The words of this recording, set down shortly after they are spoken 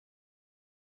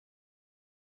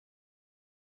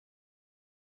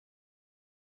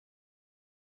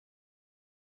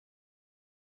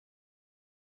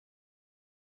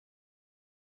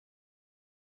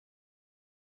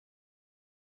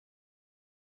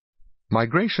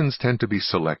Migrations tend to be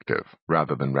selective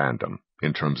rather than random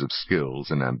in terms of skills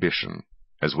and ambition,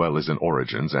 as well as in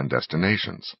origins and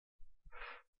destinations.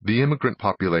 The immigrant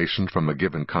population from a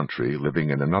given country living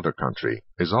in another country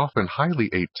is often highly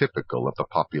atypical of the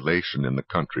population in the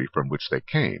country from which they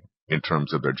came in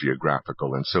terms of their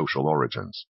geographical and social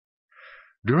origins.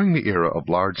 During the era of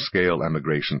large-scale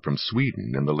emigration from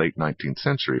Sweden in the late 19th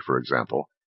century, for example,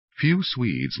 few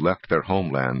Swedes left their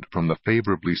homeland from the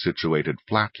favorably situated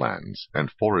flatlands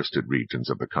and forested regions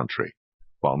of the country,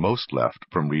 while most left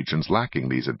from regions lacking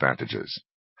these advantages.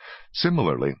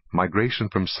 Similarly, migration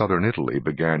from southern Italy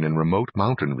began in remote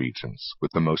mountain regions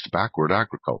with the most backward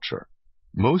agriculture.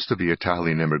 Most of the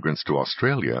Italian immigrants to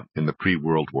Australia in the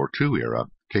pre-World War II era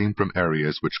came from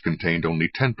areas which contained only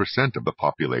 10% of the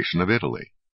population of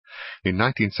Italy. In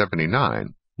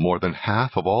 1979, more than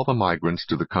half of all the migrants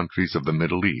to the countries of the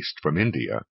Middle East from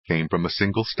India came from a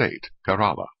single state,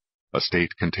 Kerala, a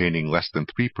state containing less than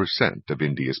 3% of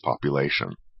India's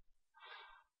population.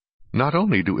 Not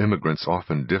only do immigrants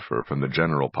often differ from the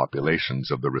general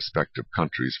populations of the respective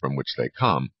countries from which they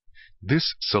come,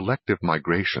 this selective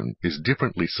migration is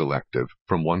differently selective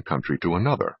from one country to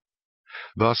another.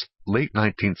 Thus, late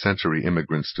 19th century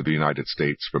immigrants to the United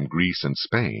States from Greece and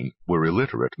Spain were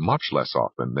illiterate much less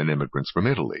often than immigrants from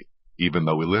Italy, even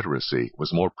though illiteracy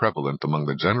was more prevalent among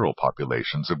the general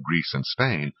populations of Greece and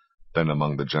Spain than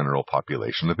among the general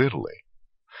population of Italy.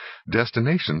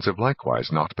 Destinations have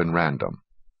likewise not been random.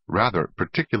 Rather,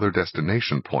 particular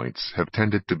destination points have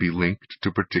tended to be linked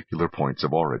to particular points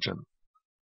of origin.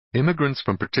 Immigrants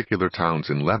from particular towns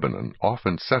in Lebanon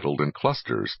often settled in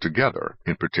clusters together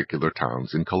in particular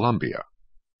towns in Colombia.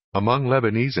 Among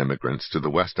Lebanese immigrants to the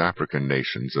West African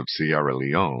nations of Sierra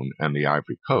Leone and the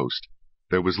Ivory Coast,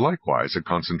 there was likewise a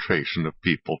concentration of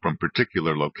people from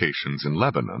particular locations in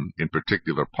Lebanon in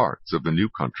particular parts of the new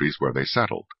countries where they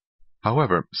settled.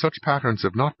 However, such patterns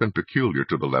have not been peculiar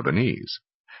to the Lebanese.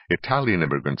 Italian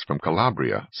immigrants from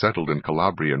Calabria settled in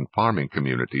Calabrian farming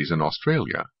communities in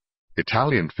Australia.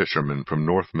 Italian fishermen from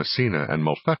North Messina and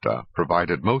Molfetta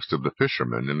provided most of the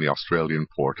fishermen in the Australian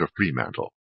port of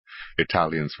Fremantle.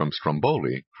 Italians from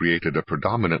Stromboli created a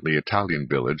predominantly Italian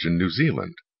village in New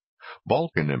Zealand.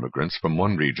 Balkan immigrants from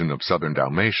one region of southern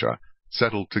Dalmatia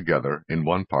settled together in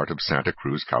one part of Santa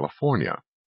Cruz, California.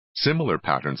 Similar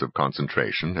patterns of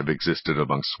concentration have existed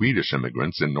among Swedish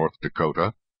immigrants in North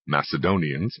Dakota,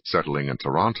 Macedonians settling in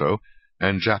Toronto,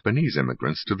 and Japanese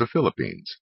immigrants to the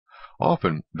Philippines.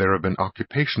 Often, there have been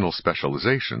occupational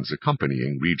specializations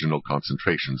accompanying regional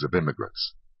concentrations of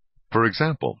immigrants. For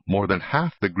example, more than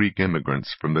half the Greek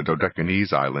immigrants from the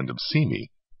Dodecanese island of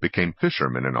Symi became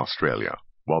fishermen in Australia,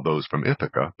 while those from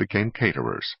Ithaca became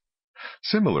caterers.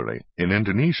 Similarly, in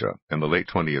Indonesia in the late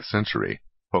 20th century,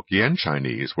 Hokkien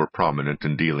Chinese were prominent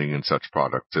in dealing in such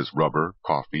products as rubber,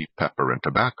 coffee, pepper, and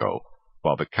tobacco,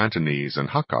 while the Cantonese and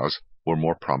Hakkas were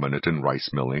more prominent in rice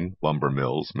milling, lumber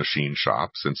mills, machine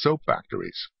shops, and soap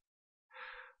factories.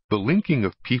 The linking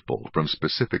of people from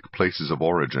specific places of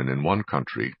origin in one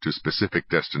country to specific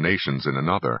destinations in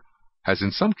another has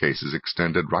in some cases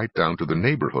extended right down to the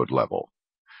neighborhood level.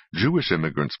 Jewish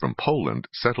immigrants from Poland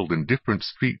settled in different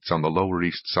streets on the Lower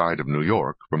East Side of New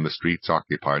York from the streets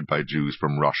occupied by Jews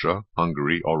from Russia,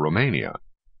 Hungary, or Romania,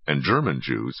 and German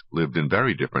Jews lived in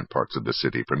very different parts of the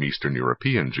city from Eastern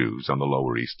European Jews on the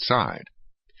Lower East Side.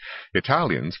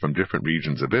 Italians from different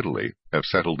regions of Italy have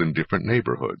settled in different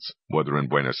neighborhoods, whether in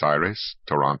Buenos Aires,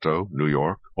 Toronto, New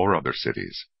York, or other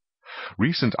cities.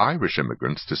 Recent Irish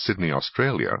immigrants to Sydney,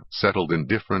 Australia, settled in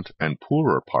different and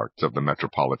poorer parts of the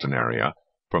metropolitan area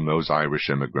from those Irish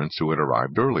immigrants who had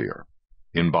arrived earlier.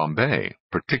 In Bombay,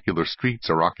 particular streets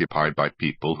are occupied by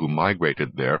people who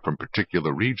migrated there from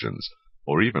particular regions,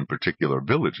 or even particular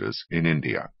villages in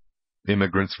India.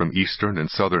 Immigrants from Eastern and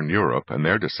Southern Europe and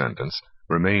their descendants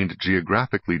remained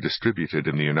geographically distributed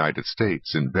in the United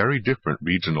States in very different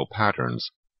regional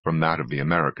patterns from that of the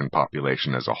American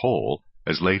population as a whole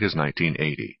as late as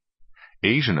 1980.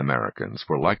 Asian Americans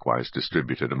were likewise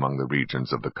distributed among the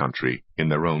regions of the country in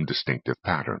their own distinctive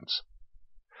patterns.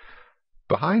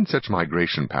 Behind such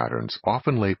migration patterns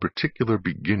often lay particular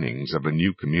beginnings of a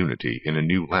new community in a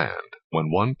new land, when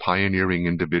one pioneering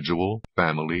individual,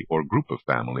 family, or group of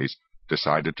families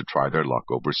decided to try their luck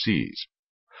overseas.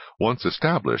 Once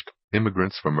established,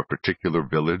 immigrants from a particular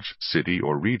village, city,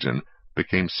 or region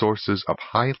became sources of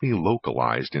highly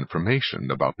localized information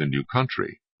about the new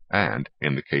country, and,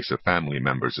 in the case of family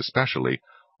members especially,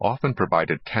 often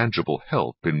provided tangible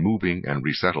help in moving and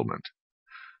resettlement.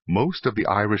 Most of the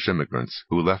Irish immigrants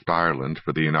who left Ireland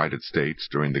for the United States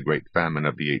during the Great Famine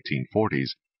of the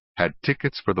 1840s had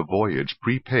tickets for the voyage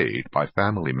prepaid by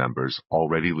family members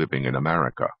already living in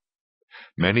America.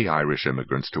 Many Irish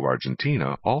immigrants to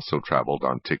Argentina also traveled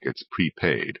on tickets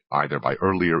prepaid, either by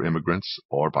earlier immigrants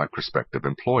or by prospective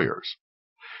employers.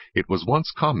 It was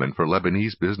once common for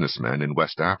Lebanese businessmen in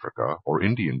West Africa or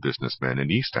Indian businessmen in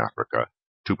East Africa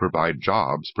to provide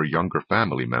jobs for younger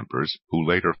family members who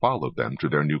later followed them to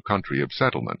their new country of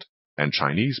settlement, and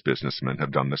Chinese businessmen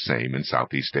have done the same in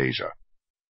Southeast Asia.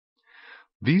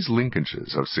 These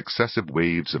linkages of successive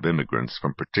waves of immigrants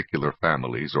from particular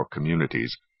families or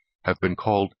communities have been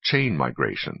called chain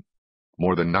migration.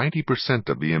 More than 90%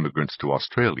 of the immigrants to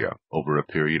Australia over a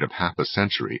period of half a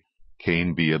century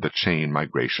came via the chain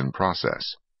migration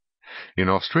process. In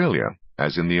Australia,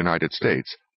 as in the United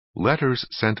States, letters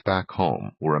sent back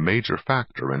home were a major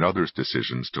factor in others'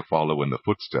 decisions to follow in the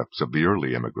footsteps of the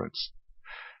early immigrants.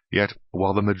 Yet,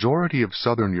 while the majority of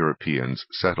Southern Europeans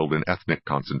settled in ethnic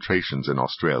concentrations in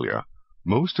Australia,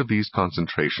 most of these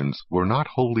concentrations were not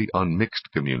wholly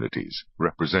unmixed communities,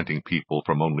 representing people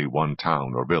from only one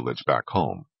town or village back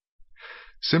home.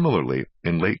 Similarly,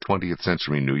 in late 20th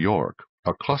century New York,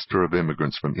 a cluster of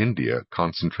immigrants from India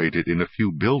concentrated in a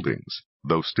few buildings,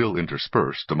 though still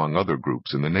interspersed among other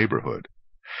groups in the neighborhood.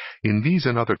 In these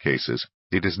and other cases,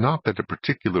 it is not that a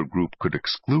particular group could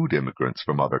exclude immigrants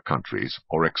from other countries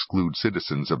or exclude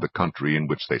citizens of the country in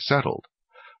which they settled.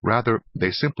 Rather,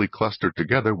 they simply clustered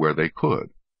together where they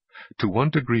could. To one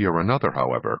degree or another,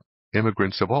 however,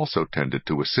 immigrants have also tended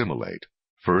to assimilate,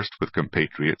 first with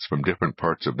compatriots from different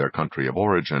parts of their country of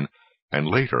origin, and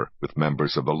later with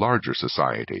members of the larger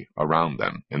society around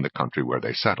them in the country where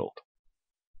they settled.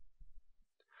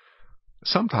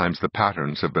 Sometimes the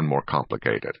patterns have been more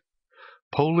complicated.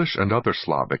 Polish and other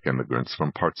Slavic immigrants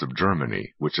from parts of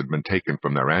Germany, which had been taken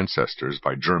from their ancestors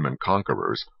by German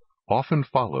conquerors, often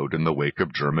followed in the wake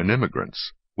of German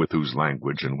immigrants, with whose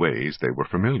language and ways they were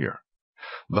familiar.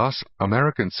 Thus,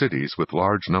 American cities with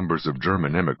large numbers of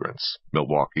German immigrants,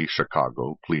 Milwaukee,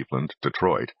 Chicago, Cleveland,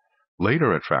 Detroit,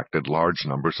 later attracted large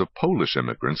numbers of Polish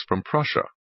immigrants from Prussia,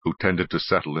 who tended to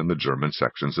settle in the German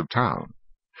sections of town.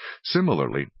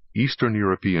 Similarly, Eastern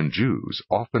European Jews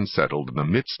often settled in the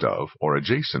midst of or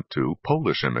adjacent to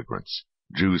Polish immigrants,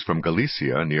 Jews from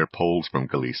Galicia near Poles from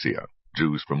Galicia,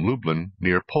 Jews from Lublin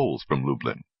near Poles from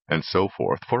Lublin, and so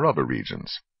forth for other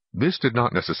regions. This did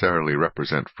not necessarily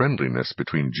represent friendliness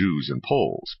between Jews and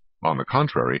Poles. On the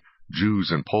contrary, Jews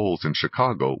and Poles in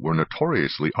Chicago were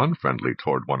notoriously unfriendly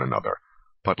toward one another,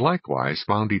 but likewise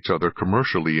found each other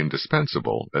commercially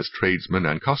indispensable as tradesmen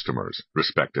and customers,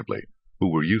 respectively, who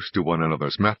were used to one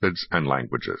another's methods and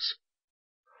languages.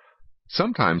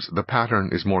 Sometimes the pattern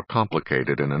is more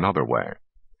complicated in another way.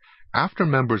 After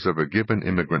members of a given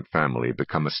immigrant family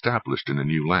become established in a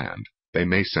new land, they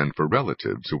may send for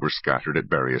relatives who were scattered at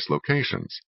various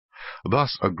locations.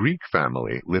 Thus, a Greek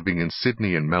family living in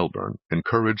Sydney and Melbourne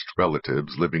encouraged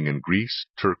relatives living in Greece,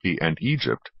 Turkey, and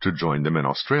Egypt to join them in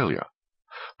Australia.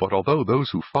 But although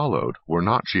those who followed were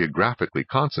not geographically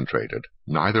concentrated,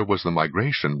 neither was the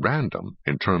migration random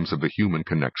in terms of the human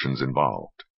connections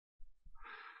involved.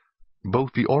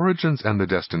 Both the origins and the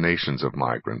destinations of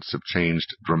migrants have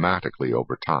changed dramatically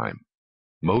over time.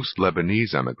 Most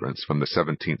Lebanese emigrants from the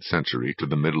 17th century to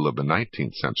the middle of the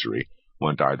 19th century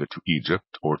went either to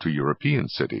Egypt or to European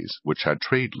cities which had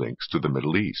trade links to the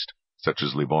Middle East, such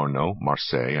as Livorno,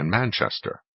 Marseille, and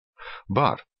Manchester.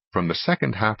 But from the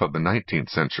second half of the 19th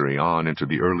century on into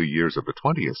the early years of the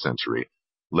 20th century,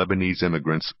 Lebanese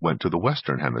immigrants went to the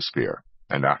Western Hemisphere,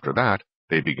 and after that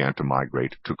they began to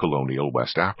migrate to colonial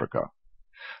West Africa.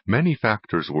 Many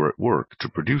factors were at work to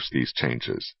produce these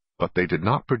changes, but they did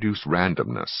not produce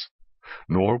randomness.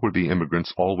 Nor were the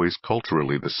immigrants always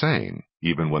culturally the same,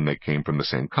 even when they came from the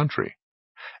same country.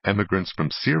 Emigrants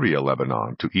from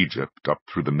Syria-Lebanon to Egypt up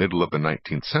through the middle of the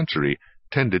 19th century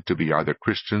tended to be either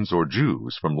Christians or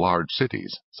Jews from large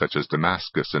cities, such as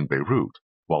Damascus and Beirut,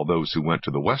 while those who went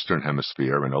to the Western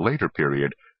Hemisphere in a later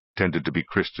period tended to be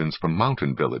Christians from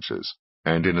mountain villages,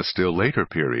 and in a still later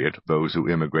period those who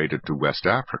immigrated to West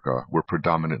Africa were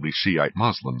predominantly Shiite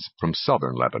Muslims from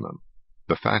southern Lebanon.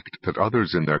 The fact that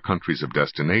others in their countries of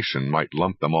destination might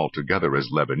lump them all together as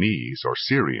Lebanese or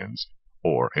Syrians,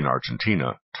 or, in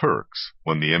Argentina, Turks,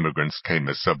 when the immigrants came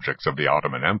as subjects of the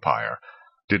Ottoman Empire,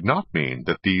 did not mean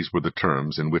that these were the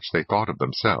terms in which they thought of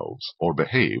themselves or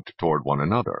behaved toward one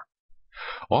another.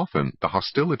 Often, the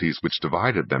hostilities which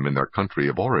divided them in their country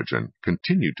of origin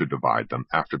continued to divide them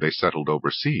after they settled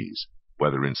overseas,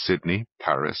 whether in Sydney,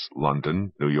 Paris,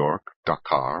 London, New York,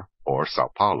 Dakar, or Sao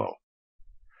Paulo.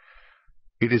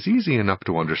 It is easy enough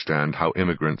to understand how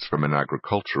immigrants from an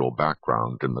agricultural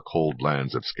background in the cold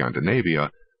lands of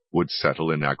Scandinavia would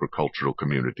settle in agricultural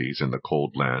communities in the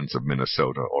cold lands of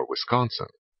Minnesota or Wisconsin,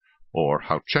 or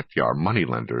how Chettyar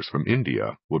moneylenders from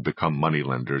India would become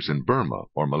moneylenders in Burma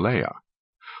or Malaya.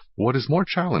 What is more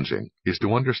challenging is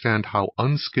to understand how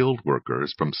unskilled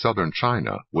workers from southern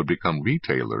China would become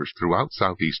retailers throughout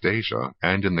Southeast Asia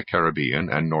and in the Caribbean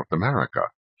and North America,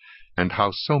 and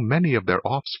how so many of their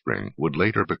offspring would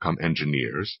later become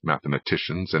engineers,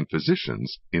 mathematicians, and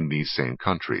physicians in these same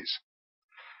countries.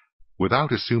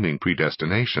 Without assuming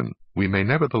predestination, we may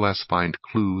nevertheless find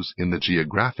clues in the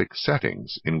geographic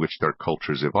settings in which their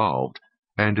cultures evolved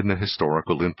and in the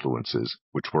historical influences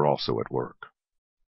which were also at work.